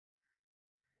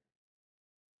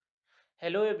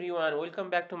Hello everyone,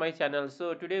 welcome back to my channel.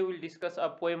 So today we'll discuss a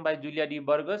poem by Julia de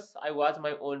Burgos, I was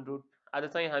my own root. आज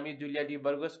चाहिँ हामी जुलिया D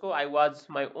बर्गसको I was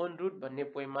my own root भन्ने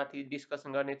poem माथि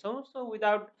discussion गर्नेछौँ. So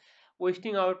without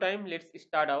wasting our time, let's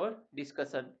start our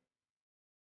discussion.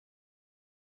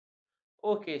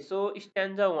 Okay, so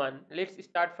stanza 1. Let's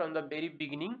start from the very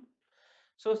beginning.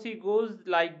 So she goes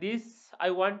like this,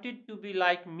 I wanted to be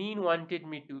like mean wanted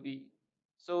me to be.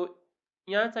 So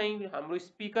यहाँ चाहिँ हाम्रो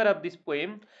speaker of this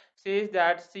poem says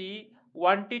that she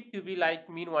wanted to be like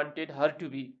mean wanted her to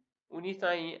be. उनी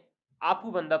चाहिँ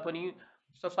आफूभन्दा पनि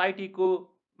सोसाइटीको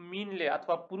मिनले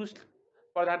अथवा पुरुष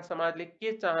प्रधान समाजले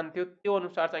के चाहन्थ्यो त्यो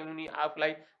अनुसार चाहिँ उनी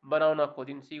आफूलाई बनाउन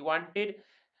खोजिन्. She wanted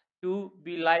to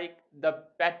be like the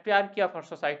patriarchy of her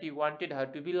society wanted her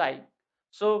to be like.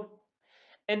 So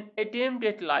an attempt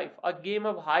at life, a game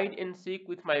of hide and seek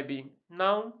with my being.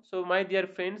 Now, so my dear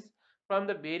friends, from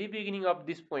the very beginning of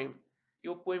this poem,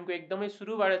 यो पोएमको एकदमै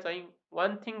सुरुबाट चाहिँ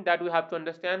one thing that we have to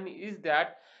understand is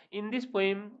that in this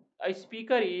poem, a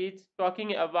speaker is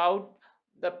talking about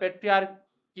the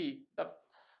patriarchy, the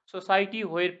society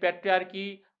where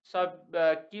patriarchy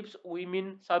keeps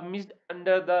women submitted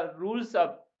under the rules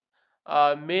of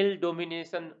male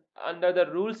domination, under the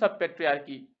rules of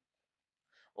patriarchy.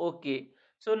 Okay,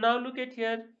 so now look at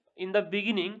here in the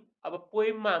beginning. अब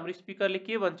पोएममा हाम्रो स्पिकरले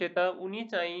के भन्छ त उनी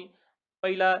चाहिँ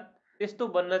पहिला त्यस्तो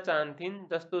बन्न चाहन्थिन्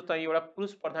जस्तो चाहिँ एउटा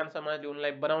पुरुष प्रधान समाजले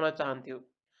उनलाई बनाउन चाहन्थ्यो.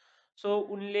 सो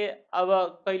उनले अब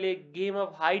कहिले game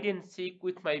of hide and seek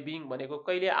with my being भनेको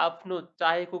कहिले आफ्नो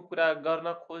चाहेको कुरा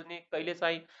गर्न खोज्ने, कहिले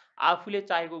चाहिँ आफूले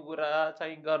चाहेको कुरा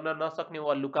चाहिँ गर्न नसक्ने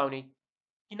वा लुकाउने.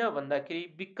 किन भन्दाखेरि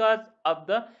because of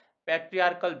the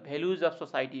patriarchal values of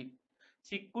society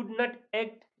C could not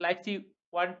act like C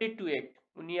wanted to act.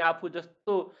 उनी आफू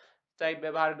जस्तो चाहिँ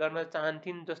व्यवहार गर्न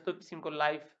चाहन्थिन्, जस्तो किसिमको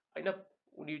लाइफ होइन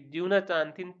उनी जिउन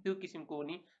चाहन्थिन्, त्यो किसिमको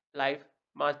उनी लाइफ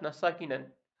बाँच्न सकिनन्.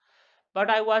 But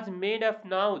I was made of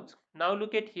now's. Now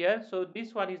look at here. So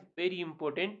this one is very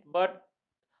important. But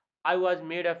I was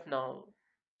made of now.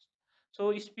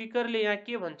 So स्पिकरले यहाँ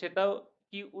के भन्छ त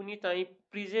कि उनी चाहिँ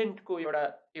प्रेजेन्टको एउटा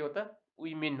के हो त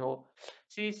वुमेन हो.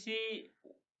 C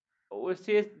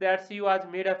says that she was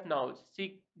made of now.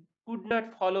 She could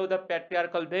not follow the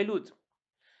patriarchal values.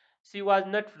 She was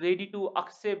not ready to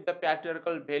accept the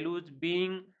patriarchal values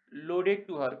being loaded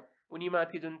to her.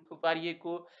 उनीमाथि जुन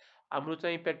थुपारिएको हाम्रो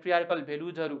चाहिँ पेट्रियार्कल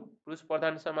भ्यालुजहरू पुरुष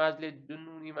प्रधान समाजले जुन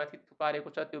उनीमाथि थुपारेको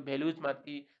छ त्यो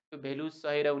भ्यालुजमाथि त्यो भ्यालुज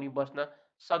सहेर उनी बस्न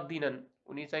सक्दिनन्.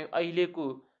 उनी चाहिँ अहिलेको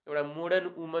एउटा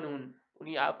मोडर्न वुमन हुन्.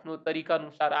 उनी आफ्नो तरिका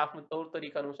अनुसार आफ्नो तौर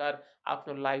तरिका अनुसार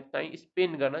आफ्नो लाइफ चाहिँ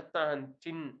स्पेन्ड गर्न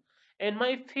चाहन्छन्. And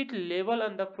my fit level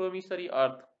on the promissory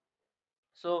earth.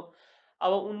 So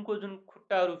अब उनको जुन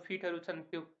खुट्टाहरू फिटहरू छन्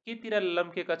त्यो केतिर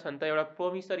लम्केका छन् त एउटा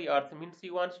promissory earth means C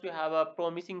wants to have a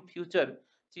promising future.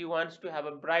 C wants to have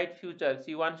a bright future.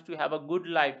 C wants to have a good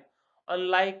life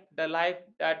unlike the life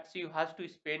that she has to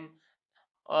spend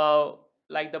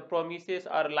like the promises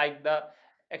or like the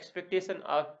expectation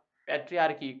of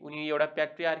प्याट्रियार्की. उनी एउटा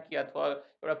प्याट्रियार्की अथवा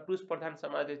एउटा पुरुष प्रधान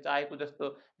समाजले चाहेको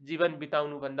जस्तो जीवन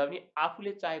बिताउनु भन्दा पनि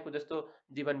आफूले चाहेको जस्तो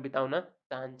जीवन बिताउन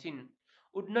चाहन्छन्.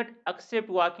 Would not accept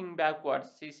walking backwards.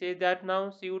 C say that now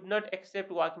see would not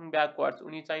accept walking backwards.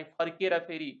 उनी चाहिँ फर्केर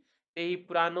फेरि त्यही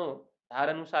पुरानो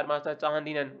धारानुसार बाँच्न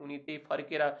चाहँदिनन्. उनी त्यही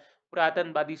फर्केर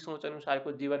पुरातनवादी सोच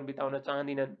अनुसारको जीवन बिताउन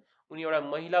चाहँदिनन्. उनी एउटा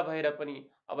महिला भएर पनि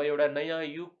अब एउटा नयाँ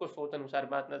युगको सोच अनुसार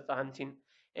बाँच्न चाहन्छन्.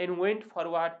 And went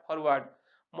forward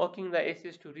मकिङ the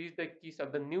assess to reach the kiss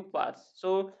of the new paths. So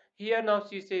here now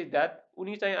she says that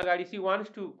उनी चाहिँ अगाडि C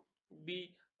wants to be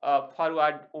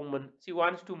forward woman. C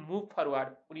wants to move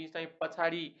forward. उनी चाहिँ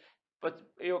पछाडि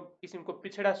यो किसिमको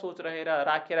पिछडा सोच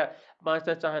राखेर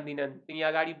बाँच्न चाहँदिनन्. तिनी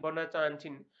अगाडि बढ्न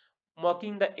चाहन्छन्.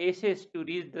 मकिङ the assess to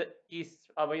reach the kiss.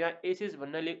 अब यहाँ एसेस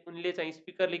भन्नाले उनले चाहिँ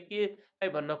स्पिकरले के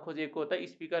भन्न खोजेको त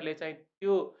स्पिकरले चाहिँ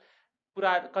त्यो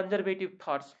पुरा conservative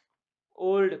thoughts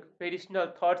old traditional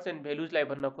thoughts and भ्यालुजलाई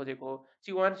भन्न खोजेको हो.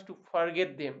 C wants to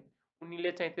forget them.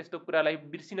 उनीले चाहिँ त्यस्तो कुरालाई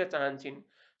बिर्सिन चाहन्छन्.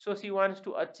 So C wants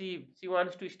to achieve. C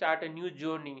wants to start a new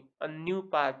journey, a new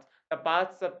path, the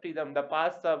paths of freedom, the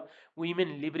paths of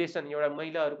women liberation. एउटा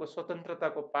महिलाहरूको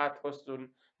स्वतन्त्रताको पाथ होस्,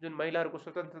 जुन महिलाहरूको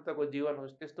स्वतन्त्रताको जीवन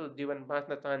होस् त्यस्तो जीवन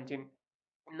बाँच्न चाहन्छन्.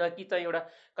 न कि चाहिँ एउटा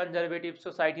कन्जर्भेटिभ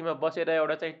सोसाइटीमा बसेर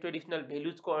एउटा चाहिँ ट्रेडिसनल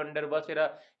भ्यालुजको अन्डर बसेर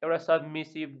एउटा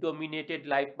सबमिसिभ डोमिनेटेड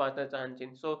लाइफ बाँच्न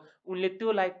चाहन्छन्. सो उनले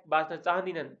त्यो लाइफ बाँच्न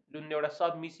चाहँदिनन् जुन एउटा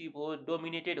सबमिसिभ होस्,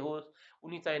 डोमिनेटेड होस्.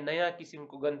 उनी चाहिँ नयाँ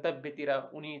किसिमको गन्तव्यतिर,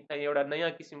 उनी चाहिँ एउटा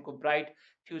नयाँ किसिमको ब्राइट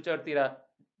फ्युचरतिर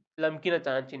लम्किन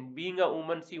चाहन्छन्. Being a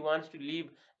woman C wants to leave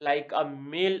like a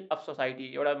mail of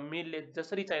society. एउटा मेलले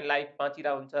जसरी चाहिँ लाइफ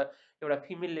बाँचिरहेको हुन्छ एउटा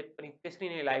फिमेलले पनि त्यसरी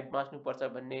नै लाइफ बाँच्नुपर्छ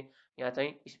भन्ने यहाँ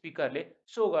चाहिँ स्पिकरले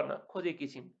सो गर्न खोजेकी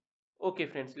छिन्. Okay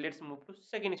friends, let's move to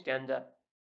second stanza.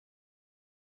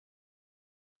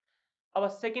 अब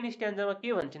सेकेन्ड स्ट्यान्जामा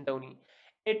के भन्छन् त उनी,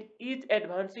 at each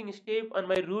एडभान्सिङ step on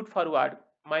my root forward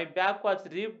my back was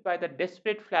ripped by the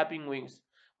desperate फ्ल्यापिङ wings.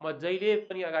 म जहिले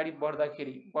पनि अगाडि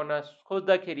बढ्दाखेरि बढ्न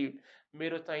खोज्दाखेरि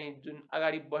मेरो चाहिँ जुन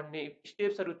अगाडि बढ्ने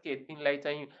स्टेप्सहरू थिए तिनलाई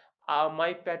चाहिँ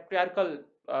my patriarchal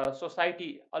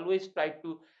society always try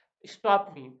to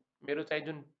stop me. मेरो चाहिँ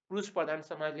जुन पुरुष प्रधान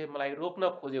समाजले मलाई रोक्न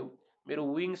खोज्यो, मेरो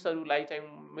विङ्सहरूलाई चाहिँ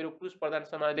मेरो पुरुष प्रधान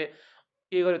समाजले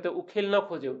के गर्यो त उखेल्न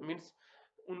खोज्यो। मिन्स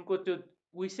उनको त्यो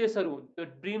विसेसहरू, त्यो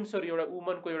ड्रिम्सहरू, एउटा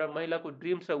वुमनको, एउटा महिलाको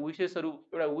ड्रिम्स र विसेसहरू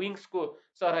एउटा विङ्सको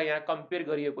सरह यहाँ कम्पेयर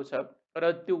गरिएको छ।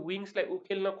 र त्यो विङ्सलाई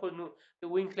उखेल्न खोज्नु, त्यो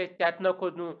विङ्सलाई च्यात्न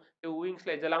खोज्नु, त्यो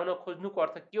विङ्सलाई जलाउन खोज्नुको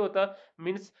अर्थ के हो त,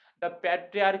 means the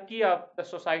प्याट्रियार्की of the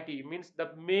society, means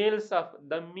the males of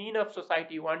the mean of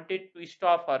society wanted to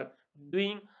stop her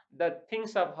doing the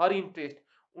things of her interest.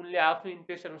 उनले आफ्नो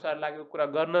इन्ट्रेस्ट अनुसार लागेको कुरा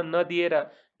गर्न नदिएर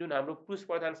जुन हाम्रो पुरुष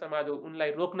प्रधान समाज हो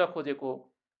उनलाई रोक्न खोजेको हो।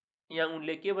 यहाँ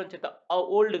उनले के भन्छ त,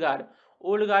 ओल्ड गार्ड।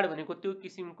 ओल्ड गार्ड भनेको त्यो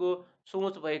किसिमको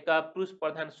सोच भएका पुरुष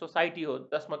प्रधान सोसाइटी हो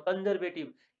जसमा कन्जर्भेटिभ,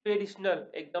 ट्रेडिसनल,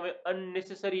 एकदमै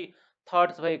अननेसेसरी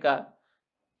थट्स भएका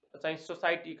चाहिँ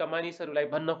सोसाइटीका मानिसहरूलाई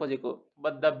भन्न खोजेको।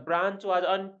 But the branch was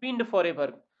अनपिन्ड for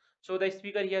ever. So the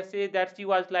speaker here say that she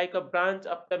was like a branch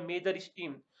of the major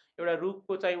steam. एउटा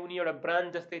रुखको चाहिँ उनी एउटा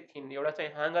ब्रान्च जस्तै थिइन्, एउटा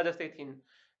चाहिँ हाँगा जस्तै थिइन्,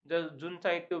 जुन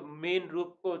चाहिँ त्यो मेन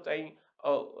रुखको चाहिँ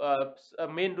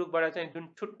मेन रुखबाट चाहिँ जुन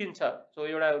छुट्टिन्छ। सो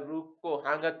एउटा रुखको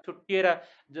हाँगा छुट्टिएर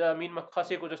जमिनमा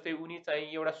खसेको जस्तै उनी चाहिँ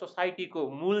एउटा सोसाइटीको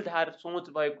मूलधार सोच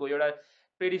भएको एउटा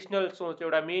ट्रेडिसनल सोच,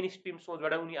 एउटा मेन स्ट्रिम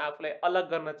सोचबाट उनी आफूलाई अलग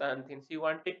गर्न चाहन्थिन्। C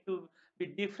wanted to be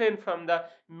different from the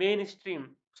main stream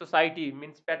society,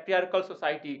 means patriarchal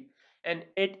society. And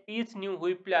at each new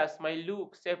whiplash my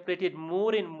look separated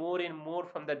more and more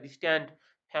from the distant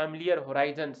familiar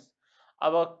horizons।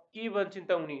 अब के भन्छन्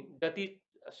त उनी, जति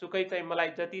सुकै चाहिँ मलाई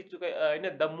जति सुकै होइन,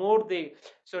 the more they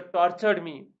so टर्चर्ड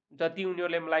me, जति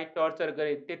उनीहरूले मलाई टर्चर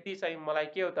गरे त्यति चाहिँ मलाई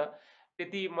के हो त,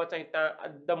 त्यति म चाहिँ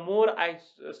द मोर आई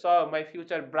स my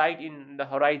future bright in the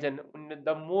horizon.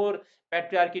 The more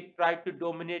प्याट्रियार्की try to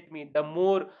dominate me, the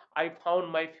more I found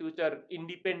my future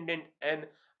independent and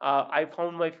I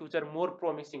found my future more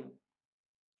promising.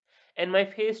 And my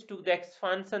face took the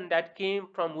expansion that came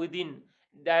from within,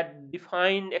 that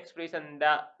defined expression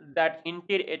that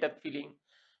hinted at a feeling.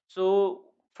 So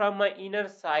from my inner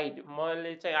side,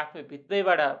 मैले चाहिँ आफ्नो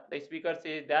भित्रैबाट, the speaker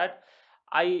says that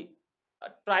I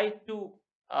try to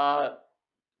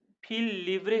feel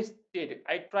liberated,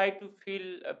 I try to feel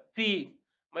free।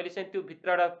 मैले चाहिँ त्यो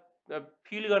भित्रबाट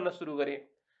feel गर्न सुरु गरेँ।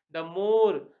 The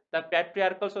more the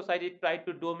patriarchal society try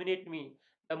to dominate me,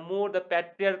 the more the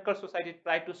patriarchal society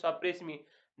tried to suppress me,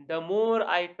 the more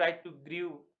I tried to grow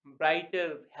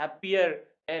brighter, happier,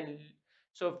 and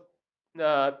so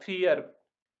freer.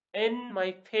 And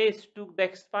my face took the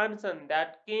expansion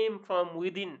that came from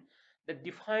within, the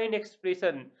defined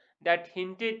expression that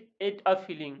hinted at a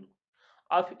feeling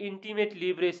of intimate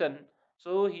liberation.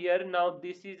 So here now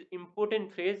this is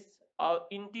important phrase of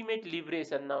intimate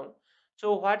liberation now.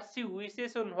 So what she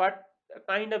wishes on what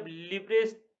kind of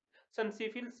liberation she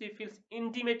feels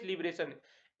intimate liberation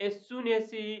as soon as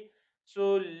she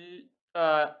so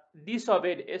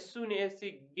disobeyed, as soon as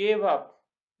she gave up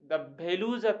the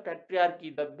values of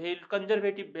patriarchy, the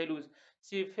conservative values,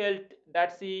 she felt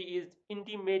that she is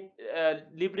intimate,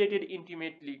 liberated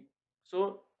intimately.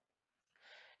 So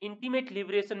intimate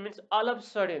liberation means all of a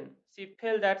sudden she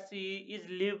felt that she is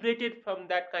liberated from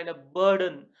that kind of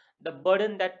burden, the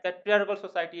burden that patriarchal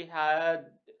society had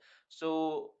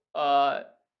so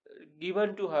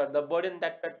given to her, the burden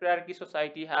that patriarchy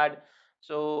society had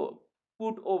so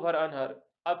put over on her,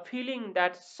 a feeling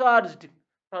that surged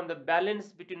from the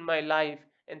balance between my life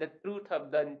and the truth of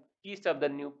the peace of the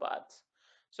new paths.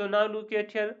 So now look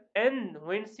at here, and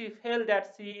when she felt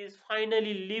that she is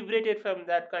finally liberated from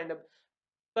that kind of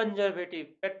conservative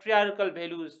patriarchal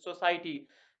values society,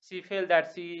 she felt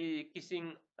that she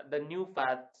kissing the new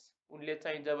paths। उनले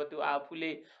चाहिँ जब त्यो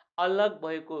आफूले अलग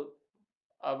भएको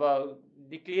अब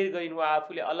declare गरिन् वा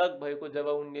आफूले अलग भएको जब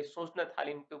उनले सोच्न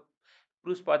थालिन् त्यो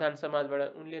पुरुष प्रधान समाजबाट,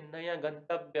 उनले नयाँ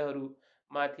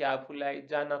गन्तव्यहरूमाथि आफूलाई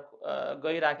जान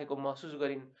गइराखेको महसुस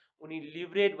गरिन्। उनी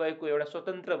लिबरेट भएको, एउटा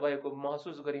स्वतन्त्र भएको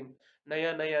महसुस गरिन्।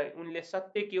 नयाँ नयाँ उनले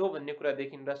सत्य के हो भन्ने कुरा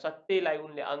देखिन् र सत्यलाई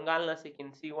उनले अँगाल्न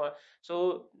सिकिन्। So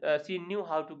C knew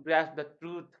how to grasp the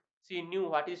truth, C new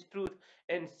what is truth,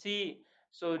 and C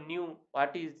so new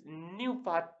what is new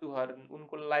path to her.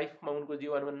 उनको लाइफमा, उनको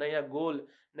जीवनमा नयाँ गोल,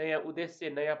 नयाँ उद्देश्य,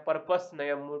 नयाँ पर्पस,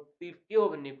 नयाँ मोटिभ के हो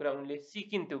भन्ने कुरा उनले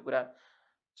सिकिन् त्यो कुरा।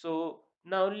 So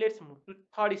now let's move to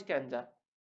third stanza.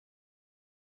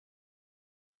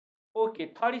 Okay,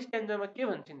 third स्ट्यान्जामा के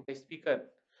भन्छन् त speaker,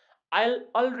 I'll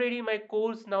already my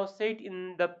course now set in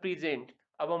the present.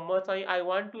 अब म चाहिँ I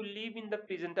want to live in the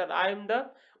present, I am the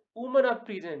woman of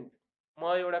present.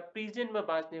 म एउटा प्रेजेन्टमा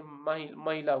बाँच्ने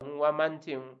महिला हुँ वा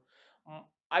मान्छे हुँ।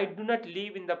 I do not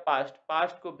live in the past,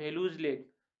 पास्टको भेल्युजले,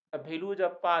 the values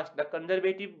of past, the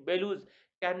conservative values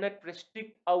can not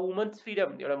restrict a women's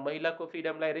freedom. एउटा महिलाको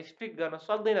फ्रिडमलाई रेस्ट्रिक्ट गर्न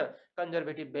सक्दैन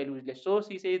conservative भेल्युजले। So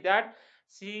she says that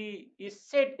C is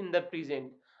set in the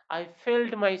present. I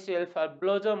felt myself a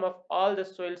blossom of all the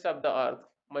soils of the earth.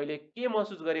 मैले के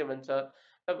महसुस गरेँ भन्छ,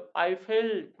 तब I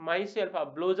felt myself a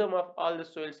blossom of all the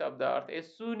soils of the earth. As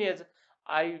soon as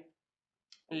I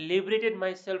liberated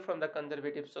myself from the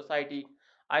conservative society,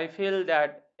 I feel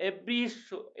that every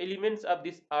elements of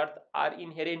this earth are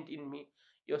inherent in me.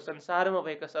 यो संसारमा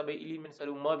भएका सबै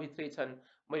एलिमेन्ट्सहरू म भित्रै छन्।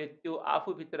 मैले त्यो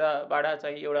आफूभित्रबाट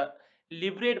चाहिँ एउटा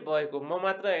लिबरेट भएको, म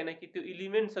मात्र होइन कि त्यो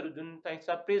एलिमेन्ट्सहरू जुन चाहिँ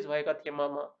सप्रेस भएका थिए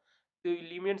ममा, त्यो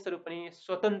एलिमेन्ट्सहरू पनि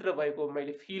स्वतन्त्र भएको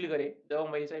मैले फिल गरेँ जब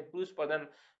मैले चाहिँ पुरुष प्रधान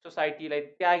सोसाइटीलाई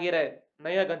त्यागेर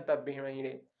नयाँ गन्तव्यमा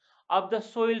हिँडेँ। Of the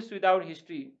soils without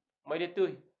history, मैले त्यो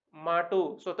माटो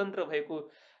स्वतन्त्र भएको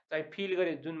चाहिँ फिल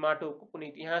गरेँ जुन माटोको कुनै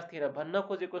इतिहास थिएन भन्न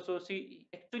खोजेको। So C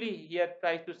actually here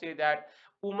tries to say that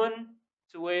woman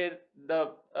where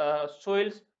the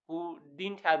soils who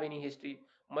didn't have any history,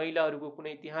 महिलाहरूको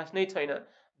कुनै इतिहास नै छैन।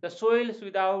 The soils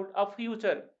without a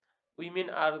future, women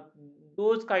are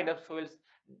those kind of soils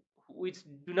which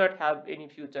do not have any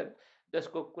future,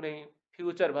 जसको कुनै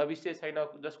future भविष्य छैन,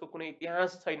 जसको कुनै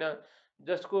इतिहास छैन,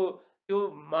 जसको त्यो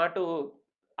माटो हो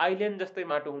आइल्यान्ड जस्तै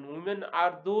माटो हुन्। Women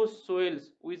are those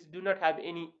soils which do not have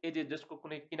any ages, जसको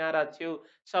कुनै किनारा छेउ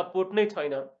सपोर्ट नै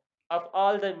छैन। Of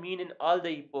all the mean in all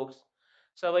the इपोक्स,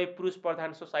 सबै पुरुष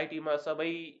प्रधान सोसाइटीमा,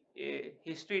 सबै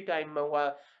हिस्ट्री टाइममा वा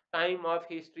टाइम अफ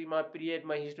हिस्ट्रीमा,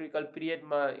 पिरियडमा, हिस्टोरिकल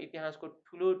पिरियडमा, इतिहासको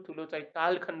ठुलो ठुलो चाहिँ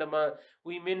कालखण्डमा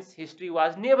women's history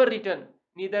was never return,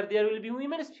 निदर there will be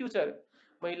women's future.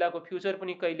 महिलाको फ्युचर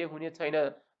पनि कहिले हुने छैन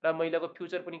र महिलाको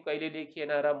फ्युचर पनि कहिले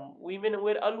लेखिएन र women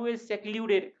where always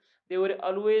secluded, they where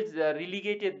always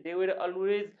रिलिगेटेड, they where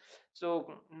always so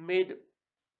made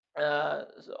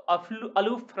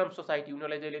अलुफ from society,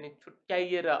 उनीहरूलाई जहिले नि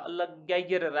छुट्याइएर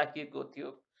अलग्याइएर राखिएको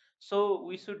थियो। So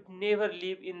we should never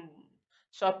live in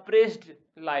suppressed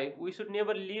life, we should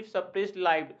never leave suppressed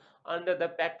life under the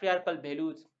patriarchal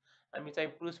values. हामी चाहिँ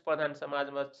पुरुष प्रधान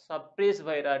समाजमा suppress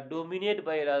भएर, डोमिनेट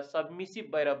भएर, सबमिसिभ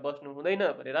भएर बस्नु हुँदैन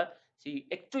भनेर C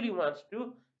actually wants to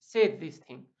say this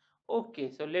thing. Okay,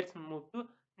 so let's move to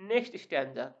next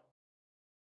स्ट्यान्जा।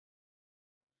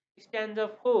 Stanza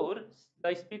 4, the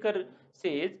speaker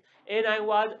says, and I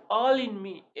was all in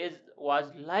me as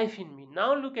was life in me.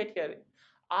 Now look at here.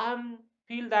 I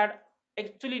feel that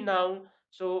actually now,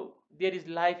 so there is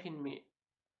life in me.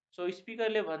 So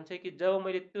स्पिकरले भन्छ कि जब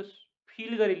मैले त्यो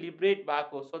feel गरेँ liberate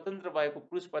भएको, स्वतन्त्र भएको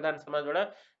पुरुष प्रधान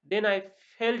समाजबाट, then I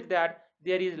felt that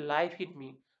there is life in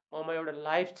me, ममा एउटा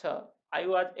लाइफ छ। I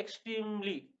was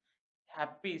extremely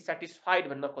happy, satisfied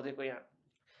भन्न खोजेको यहाँ।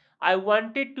 I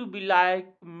wanted to be like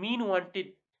mean wanted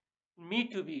me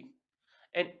to be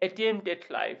an attempt at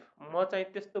life. म चाहिँ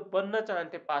त्यस्तो बन्न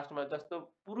चाहन्थे पास्टमा जस्तो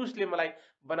पुरुषले मलाई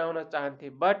बनाउन चाहन्थे,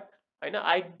 बट होइन,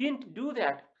 I didn't do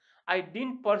that, I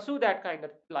didn't पर्सु that kind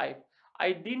of life,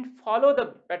 I didn't follow the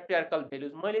patriarchal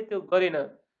values, मैले त्यो गरेन।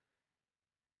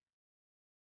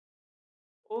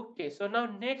 Okay, so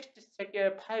now next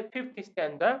fifth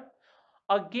स्ट्यान्डा,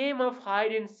 a game of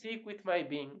hide and seek with my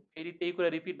being. फेरि त्यही कुरा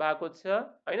repeat भएको छ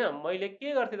होइन। मैले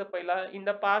के गर्थेँ त पहिला इन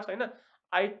द पास्ट होइन,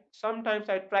 I sometimes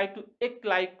I try to act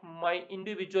like my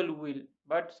individual will,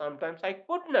 but sometimes I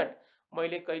could not.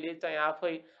 मैले कहिले चाहिँ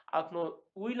आफै आफ्नो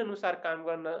विल अनुसार काम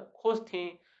गर्न खोज्थेँ,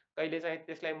 कहिले चाहिँ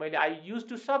त्यसलाई मैले I use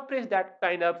to suppress that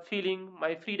kind of feeling,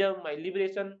 my freedom, my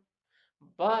liberation,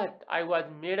 but I was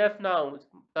made of now.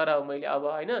 तर मैले अब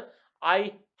होइन,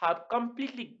 I have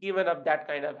completely given up that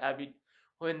kind of habit.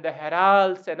 When the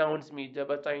हेराल्ड्स announce me,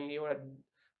 जब चाहिँ एउटा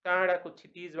टाढाको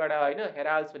क्षितिजबाट होइन,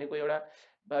 हेराल्ड्स भनेको एउटा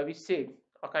भविष्य,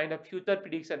 a kind of future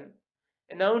prediction,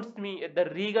 announced me at the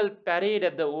regal parade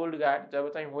at the old guard, जब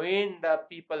चाहिँ when the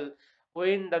people,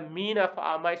 when the mean of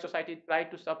my society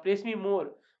tried to suppress me more,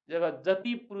 जब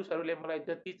जति पुरुषहरूले मलाई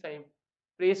जति चाहिँ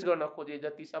प्रेस गर्न खोजे,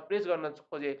 जति सप्रेस गर्न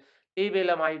खोजे, त्यही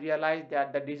बेलामा I realise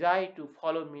that the desire to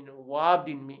follow me वाभड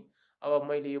in me. अब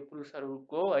मैले यो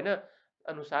पुरुषहरूको होइन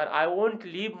अनुसार I won't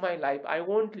leave my life, I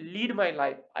won't lead my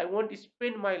life, I won't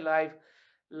spend my life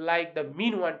like the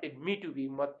mean wanted me to be,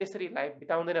 म त्यसरी life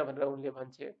बिताउँदैन भनेर उनले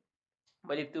भन्छे।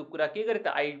 मैले त्यो कुरा के गरेँ त,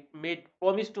 I made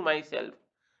promise to my self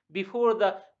before the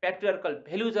patriarchal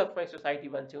values of my society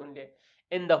भन्छे उनले,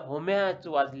 and the होम्याच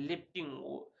was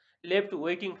left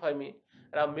waiting for me,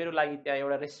 र मेरो लागि त्यहाँ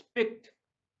एउटा रेस्पेक्ट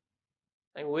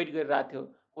I wait गरिरहेको थियो,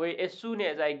 where as soon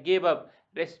as I gave up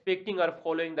respecting or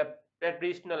following the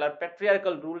traditional or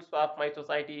patriarchal rules of my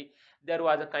society, there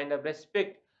was a kind of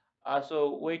respect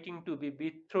so waiting to be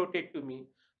betrothed to me.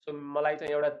 So मलाई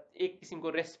चाहिँ एउटा एक किसिमको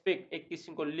respect, एक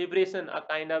किसिमको liberation, a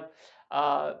kind of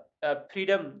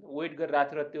freedom weight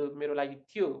गरिरहेको थियो र त्यो मेरो लागि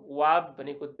थियो। वाब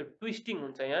भनेको त्यो ट्विस्टिङ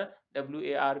हुन्छ यहाँ,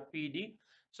 WARPD।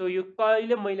 सो यो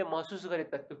कहिले मैले महसुस गरेँ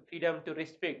त त्यो फ्रिडम, त्यो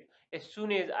respect, as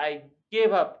soon as I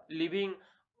gave up living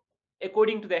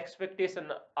according to the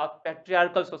expectation of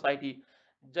patriarchal society।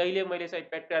 जहिले मैले चाहिँ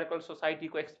patriarchal society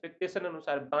को expectation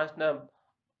अनुसार बाँच्न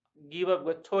गिभ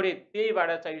अप छोडेँ, त्यहीबाट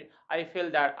चाहिँ I fail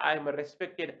that I am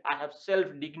respected, I have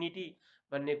self dignity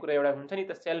भन्ने कुरा एउटा हुन्छ नि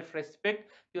त, सेल्फ रेस्पेक्ट।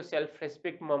 त्यो सेल्फ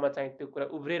रेस्पेक्ट ममा चाहिँ त्यो कुरा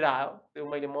उब्रेर आयो। त्यो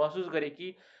मैले महसुस गरेँ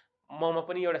कि ममा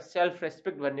पनि एउटा सेल्फ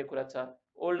रेस्पेक्ट भन्ने कुरा छ।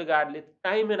 Old गार्डले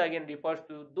time and again refers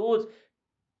to those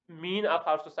mean of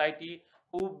our society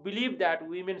who believe that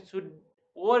women should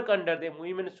work under them,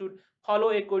 women should follow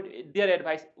their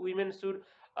advice, women should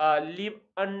live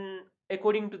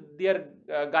according to their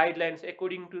guidelines,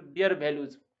 according to their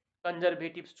values,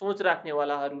 conservative सोच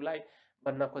राख्नेवालाहरूलाई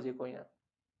भन्न खोजेको यहाँ।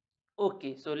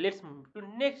 Okay, so let's move to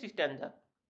next स्ट्यान्जा।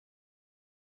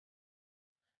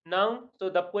 Now, so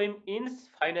the poem ends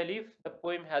finally. The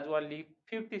poem has only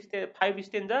 5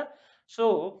 stanza. So,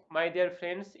 my dear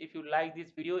friends, if you like this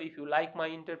video, if you like my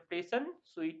interpretation,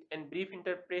 sweet and brief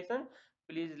interpretation,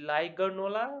 please like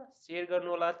garnola, share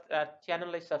garnola,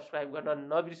 channel like subscribe garna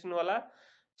nabirsunu होला.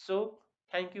 So,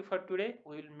 thank you for today.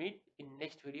 We will meet in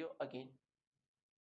next video again.